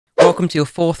welcome to your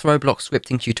fourth Roblox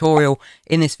scripting tutorial.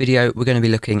 In this video, we're going to be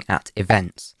looking at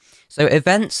events. So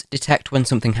events detect when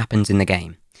something happens in the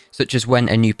game, such as when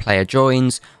a new player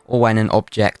joins or when an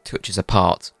object touches a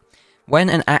part.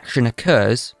 When an action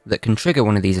occurs that can trigger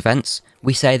one of these events,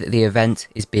 we say that the event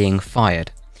is being fired.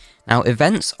 Now,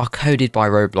 events are coded by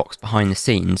Roblox behind the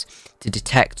scenes to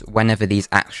detect whenever these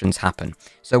actions happen,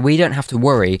 so we don't have to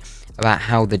worry about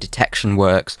how the detection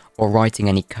works or writing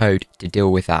any code to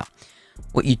deal with that.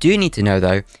 What you do need to know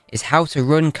though is how to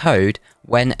run code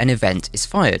when an event is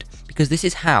fired, because this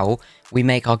is how we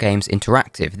make our games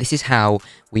interactive. This is how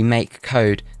we make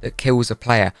code that kills a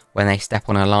player when they step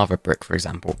on a lava brick, for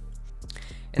example.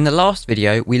 In the last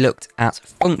video, we looked at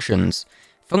functions.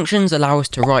 Functions allow us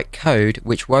to write code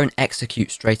which won't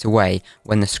execute straight away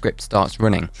when the script starts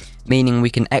running, meaning we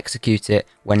can execute it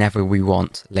whenever we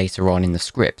want later on in the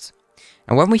script.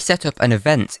 And when we set up an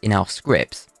event in our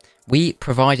script, we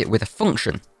provide it with a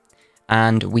function,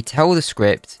 and we tell the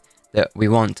script that we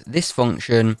want this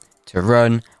function to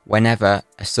run whenever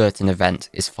a certain event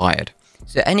is fired.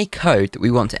 So any code that we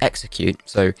want to execute,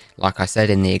 so like I said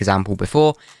in the example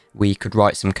before, we could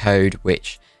write some code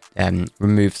which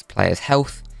removes players'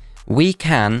 health. We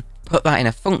can put that in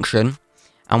a function,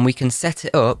 and we can set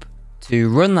it up to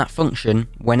run that function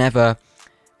whenever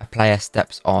a player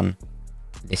steps on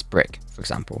this brick, for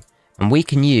example. And we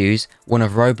can use one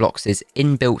of Roblox's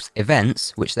inbuilt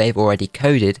events, which they've already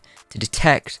coded, to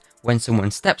detect when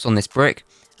someone steps on this brick,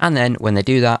 and then when they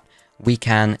do that, we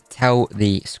can tell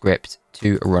the script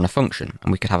to run a function,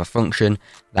 and we could have a function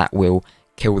that will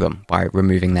kill them by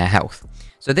removing their health.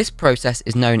 So this process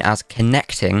is known as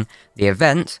connecting the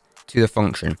event to the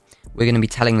function. We're going to be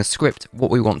telling the script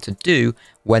what we want to do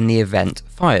when the event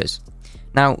fires.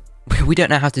 Now, we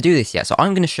don't know how to do this yet, so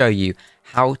I'm going to show you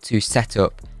how to set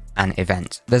up an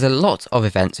event. There's a lot of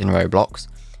events in Roblox.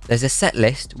 There's a set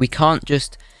list. We can't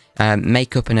just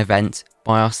make up an event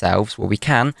by ourselves. Well, we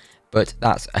can, but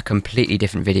that's a completely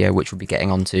different video which we'll be getting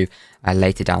onto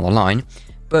later down the line.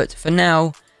 But for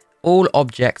now, all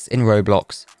objects in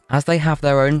Roblox, as they have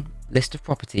their own list of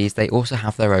properties, they also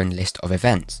have their own list of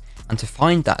events. And to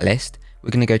find that list,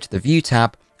 we're going to go to the View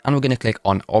tab, and we're going to click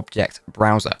on Object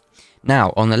Browser.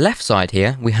 Now, on the left side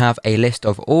here, we have a list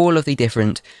of all of the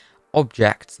different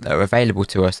objects that are available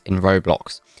to us in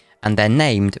Roblox, and they're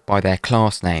named by their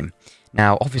class name.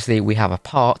 Now, obviously, we have a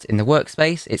part in the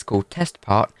workspace. It's called test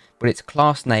part, but its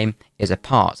class name is a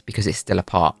part because it's still a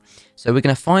part. So we're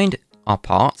going to find our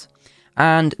part,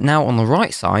 and now on the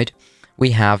right side,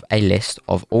 we have a list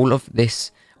of all of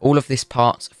this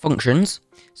part's functions.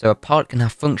 So a part can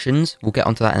have functions. We'll get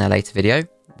onto that in a later video.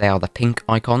 They are the pink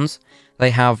icons.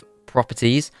 They have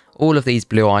properties. All of these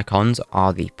blue icons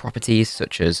are the properties,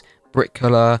 such as brick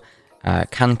color,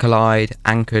 can collide,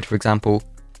 anchored, for example.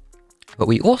 But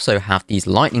we also have these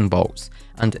lightning bolts,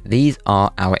 and these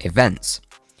are our events.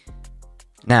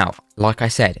 Now, like I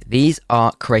said, these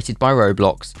are created by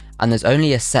Roblox, and there's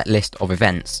only a set list of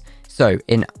events. So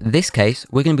in this case,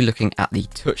 we're going to be looking at the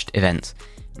touched event.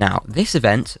 Now, this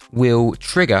event will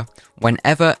trigger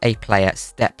whenever a player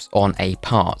steps on a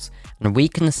part, and we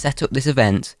can set up this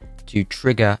event to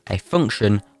trigger a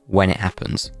function when it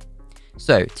happens.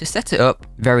 So to set it up,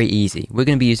 very easy. We're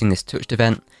going to be using this touched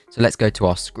event. So let's go to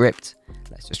our script.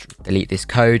 Let's just delete this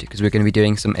code because we're going to be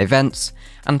doing some events.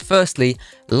 And firstly,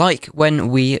 like when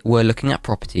we were looking at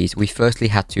properties, we firstly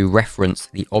had to reference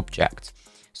the object.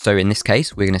 So in this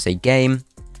case, we're going to say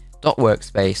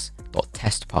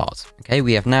game.workspace.testPart. Okay,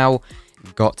 we have now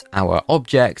got our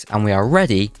object, and we are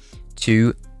ready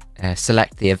to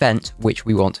select the event which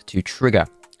we want to trigger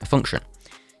a function.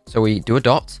 So we do a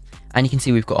dot, and you can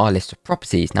see we've got our list of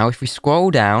properties. Now, if we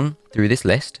scroll down through this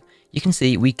list, you can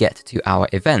see we get to our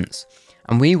events,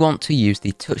 and we want to use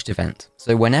the touched event.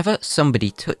 So whenever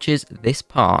somebody touches this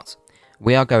part,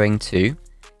 we are going to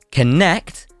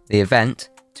connect the event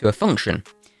to a function.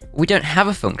 We don't have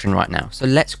a function right now, so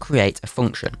let's create a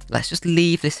function. Let's just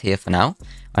leave this here for now.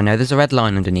 I know there's a red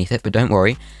line underneath it, but don't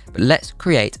worry. But let's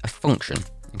create a function,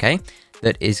 okay,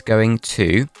 that is going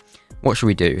to, what should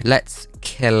we do? Let's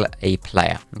kill a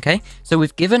player, okay? So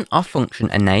we've given our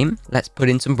function a name. Let's put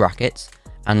in some brackets,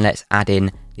 and let's add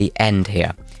in the end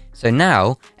here. So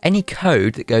now, any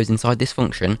code that goes inside this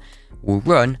function will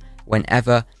run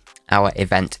whenever our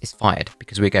event is fired,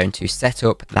 because we're going to set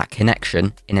up that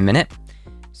connection in a minute.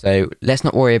 So let's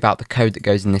not worry about the code that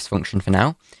goes in this function for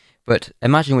now. But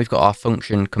imagine we've got our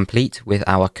function complete with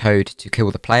our code to kill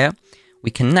the player.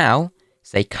 We can now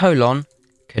say colon,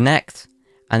 connect,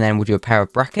 and then we'll do a pair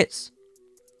of brackets.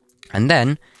 And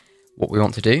then what we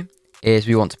want to do is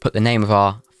we want to put the name of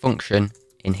our function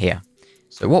in here.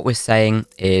 So what we're saying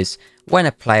is when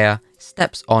a player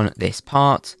steps on this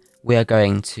part, we're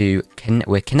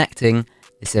connecting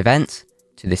this event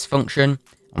to this function,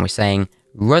 and we're saying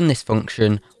run this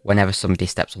function whenever somebody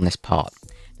steps on this part.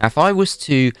 Now, if I was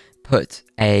to put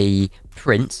a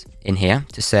print in here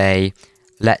to say,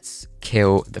 let's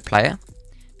kill the player,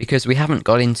 because we haven't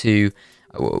got into,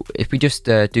 if we just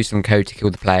do some code to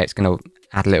kill the player, it's going to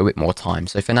add a little bit more time.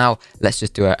 So for now, let's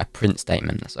just do a print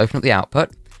statement. Let's open up the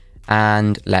output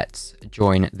and let's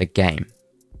join the game.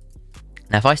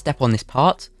 Now, if I step on this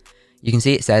part, you can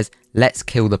see it says, let's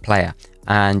kill the player.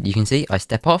 And you can see I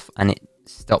step off and it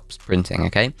stops printing,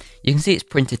 okay? You can see it's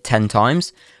printed 10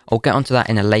 times. I'll get onto that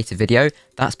in a later video.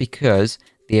 That's because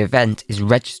the event is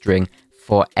registering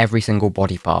for every single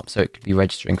body part. So it could be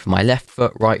registering for my left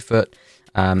foot, right foot,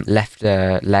 left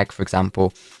leg, for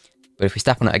example. But if we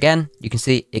step on it again, you can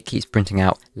see it keeps printing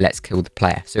out, let's kill the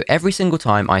player. So every single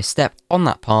time I step on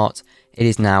that part, it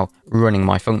is now running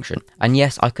my function. And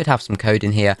yes, I could have some code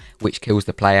in here which kills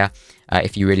the player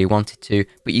if you really wanted to,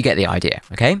 but you get the idea,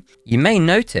 okay? You may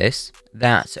notice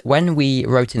that when we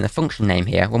wrote in the function name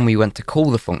here, when we went to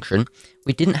call the function,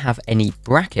 we didn't have any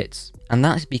brackets. And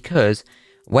that's because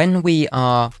when we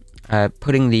are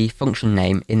putting the function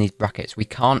name in these brackets, we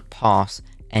can't pass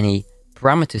any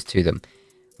parameters to them.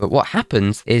 But what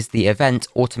happens is the event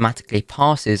automatically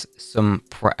passes some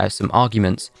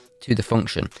arguments to the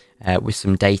function with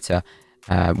some data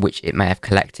which it may have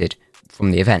collected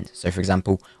from the event. So for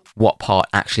example, what part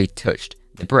actually touched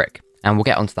the brick. And we'll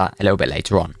get onto that a little bit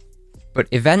later on. But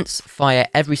events fire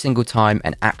every single time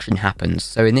an action happens.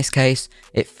 So in this case,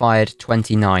 it fired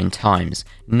 29 times,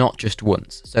 not just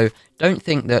once. So don't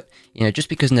think that, just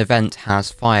because an event has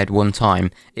fired one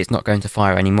time, it's not going to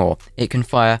fire anymore. It can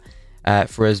fire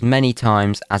for as many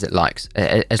times as it likes,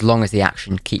 as long as the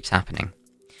action keeps happening.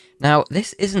 Now,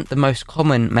 this isn't the most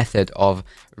common method of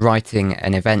writing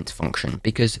an event function,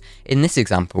 because in this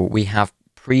example, we have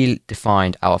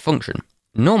predefined our function.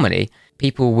 Normally,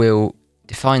 people will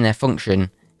define their function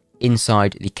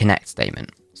inside the connect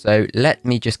statement. So let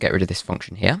me just get rid of this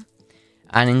function here.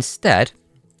 And instead,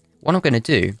 what I'm going to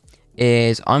do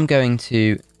is I'm going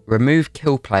to remove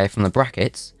kill player from the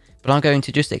brackets, but I'm going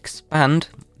to just expand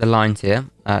the lines here,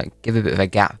 give a bit of a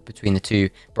gap between the two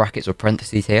brackets or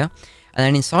parentheses here. And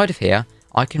then inside of here,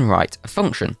 I can write a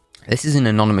function. This is an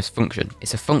anonymous function.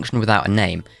 It's a function without a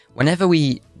name. Whenever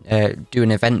we do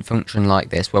an event function like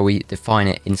this, where we define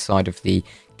it inside of the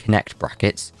connect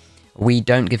brackets, we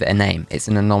don't give it a name. It's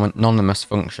an anonymous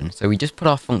function. So we just put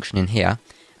our function in here,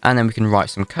 and then we can write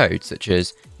some code, such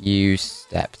as you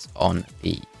stepped on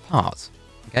the part.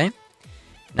 Okay.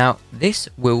 Now this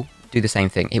will do the same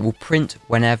thing. It will print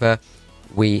whenever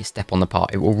we step on the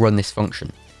part. It will run this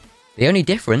function. The only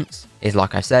difference is,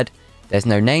 like I said, there's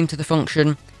no name to the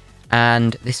function,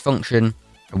 and this function,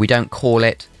 we don't call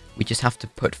it. We just have to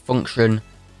put function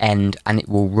end, and it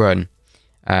will run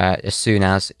as soon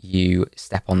as you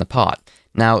step on the part.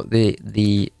 Now,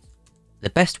 the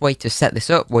best way to set this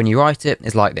up when you write it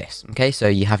is like this. Okay, so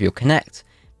you have your connect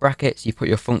brackets, you put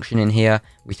your function in here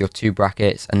with your two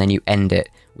brackets, and then you end it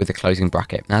with a closing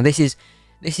bracket. Now, this is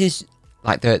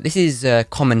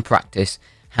common practice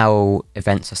how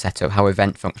events are set up, how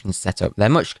event functions are set up. They're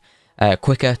much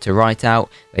quicker to write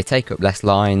out, they take up less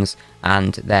lines,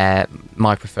 and they're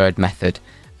my preferred method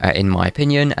in my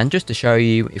opinion. And just to show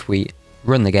you, if we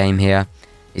run the game here,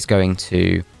 it's going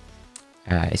to do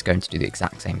the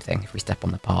exact same thing. If we step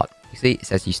on the part, you see it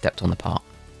says you stepped on the part.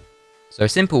 So a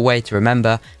simple way to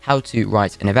remember how to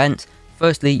write an event: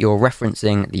 firstly, you're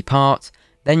referencing the part,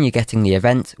 then you're getting the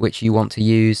event which you want to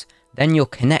use, then you're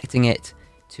connecting it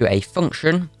to a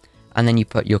function, and then you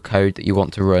put your code that you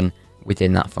want to run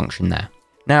within that function there.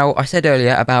 Now, I said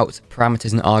earlier about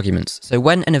parameters and arguments. So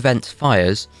when an event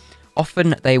fires,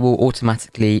 often they will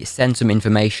automatically send some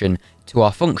information to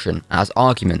our function as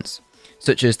arguments,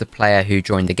 such as the player who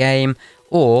joined the game,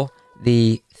 or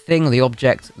the thing, the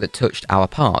object that touched our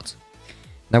part.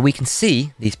 Now we can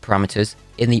see these parameters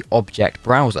in the object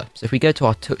browser. So if we go to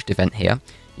our touched event here,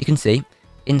 you can see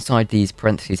inside these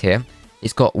parentheses here,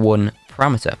 it's got one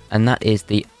parameter, and that is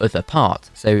the other part.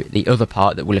 So the other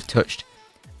part that will have touched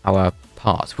our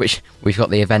part, which we've got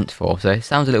the event for. So it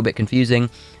sounds a little bit confusing,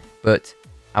 but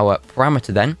our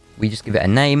parameter then, we just give it a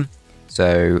name.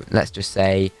 So let's just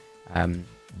say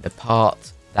the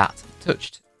part that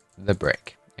touched the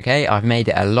brick. Okay, I've made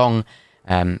it a long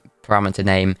parameter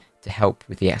name to help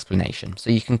with the explanation.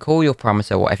 So you can call your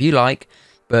parameter whatever you like,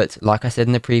 but like I said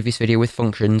in the previous video with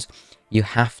functions, you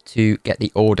have to get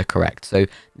the order correct. So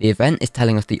the event is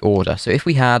telling us the order. So if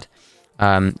we had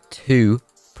two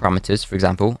parameters, for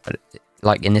example,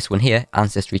 like in this one here,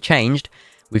 ancestry changed,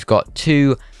 we've got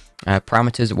two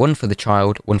parameters, one for the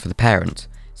child, one for the parent.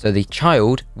 So the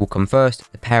child will come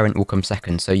first, the parent will come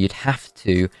second. So you'd have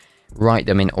to write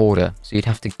them in order. So you'd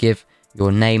have to give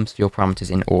your names for your parameters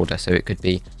in order. So it could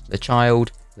be the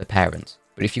child, the parent.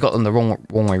 But if you got them the wrong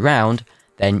way round,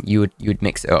 then you would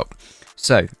mix it up.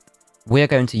 So we're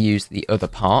going to use the other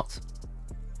part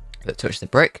that touched the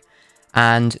brick,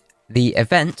 and the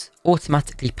event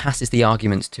automatically passes the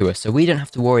arguments to us. So we don't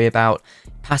have to worry about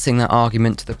passing that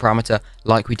argument to the parameter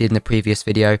like we did in the previous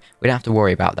video. We don't have to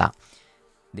worry about that.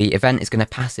 The event is going to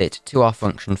pass it to our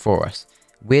function for us.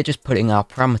 We're just putting our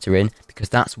parameter in because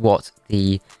that's what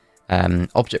the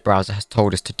object browser has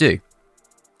told us to do.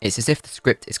 It's as if the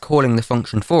script is calling the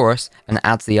function for us and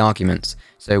adds the arguments,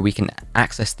 so we can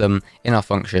access them in our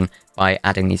function by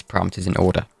adding these parameters in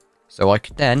order. So I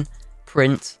could then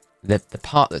print the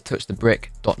part that touched the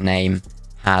brick dot name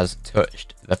has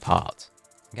touched the part.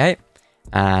 Okay,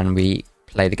 and we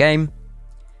play the game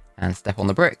and step on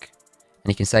the brick,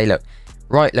 and you can say, look,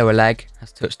 right lower leg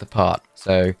has touched the part,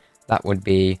 so that would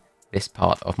be this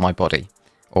part of my body,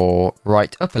 or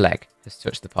right upper leg has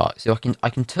touched the part. So I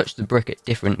can touch the brick at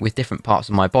with different parts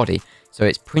of my body, so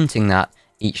it's printing that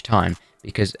each time,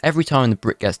 because every time the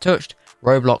brick gets touched,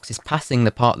 Roblox is passing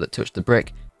the part that touched the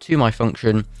brick to my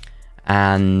function,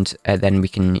 and then we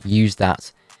can use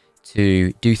that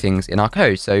to do things in our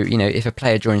code. So, you know, if a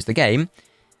player joins the game,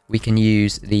 we can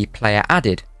use the player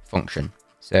added function.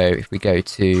 So if we go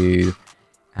to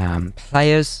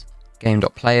players,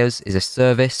 game.players is a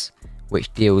service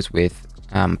which deals with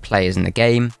players in the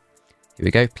game. Here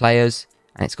we go, players,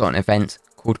 and it's got an event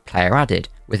called player added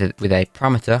with a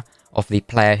parameter of the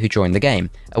player who joined the game.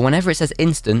 And whenever it says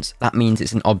instance, that means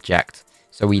it's an object.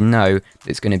 So we know that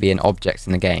it's going to be an object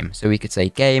in the game. So we could say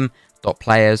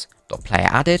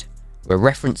game.players.playerAdded. We're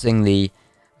referencing the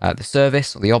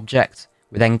service or the object.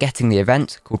 We're then getting the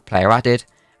event called player added,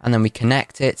 and then we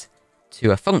connect it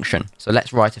to a function. So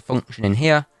let's write a function in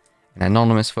here, an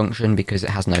anonymous function because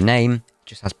it has no name, it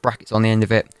just has brackets on the end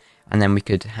of it. And then we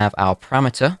could have our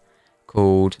parameter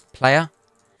called player.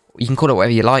 You can call it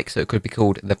whatever you like, so it could be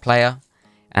called the player.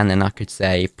 And then I could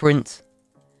say print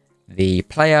the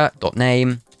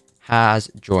player.name has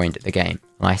joined the game.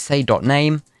 And I say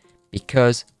 .name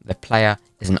because the player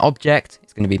is an object,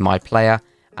 it's going to be my player,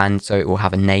 and so it will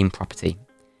have a name property.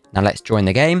 Now let's join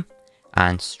the game,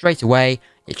 and straight away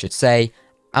it should say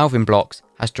AlvinBlox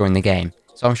has joined the game.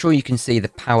 So I'm sure you can see the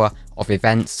power of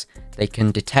events. They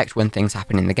can detect when things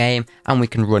happen in the game, and we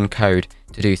can run code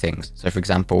to do things. So for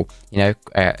example, you know,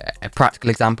 a practical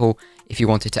example, if you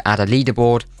wanted to add a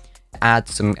leaderboard,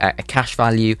 add a cash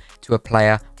value to a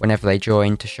player whenever they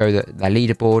join to show that their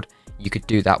leaderboard, you could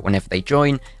do that whenever they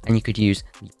join, and you could use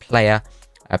the player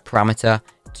parameter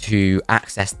to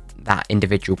access that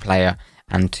individual player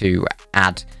and to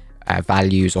add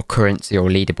values or currency or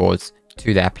leaderboards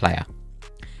to their player.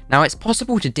 Now it's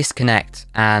possible to disconnect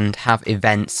and have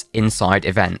events inside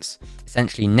events,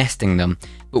 essentially nesting them,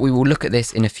 but we will look at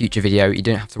this in a future video. You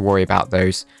don't have to worry about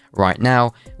those right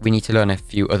now. We need to learn a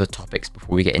few other topics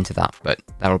before we get into that, but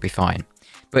that'll be fine.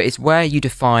 But it's where you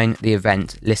define the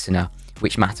event listener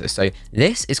which matters. So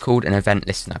this is called an event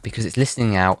listener because it's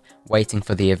listening out, waiting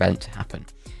for the event to happen.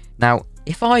 Now,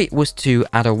 if I was to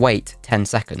add a wait 10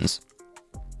 seconds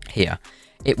here,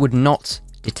 it would not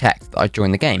detect that I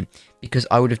joined the game because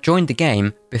I would have joined the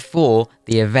game before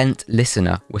the event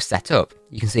listener was set up.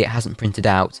 You can see it hasn't printed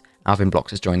out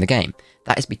AlvinBlox has joined the game.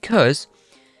 That is because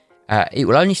it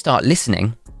will only start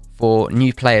listening for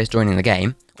new players joining the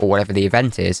game, or whatever the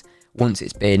event is, once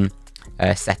it's been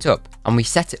set up. And we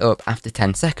set it up after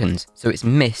 10 seconds, so it's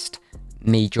missed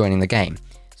me joining the game.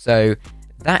 So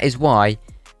that is why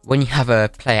when you have a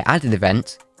player added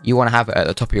event, you want to have it at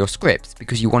the top of your script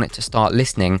because you want it to start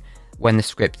listening when the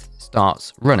script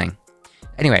starts running.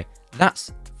 Anyway,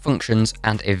 that's functions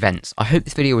and events. I hope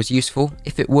this video was useful.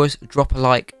 If it was, drop a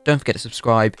like, don't forget to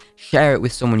subscribe, share it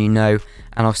with someone you know,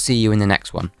 and I'll see you in the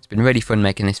next one. It's been really fun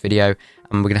making this video,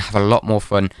 and we're going to have a lot more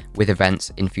fun with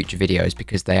events in future videos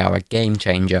because they are a game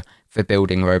changer for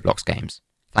building Roblox games.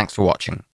 Thanks for watching.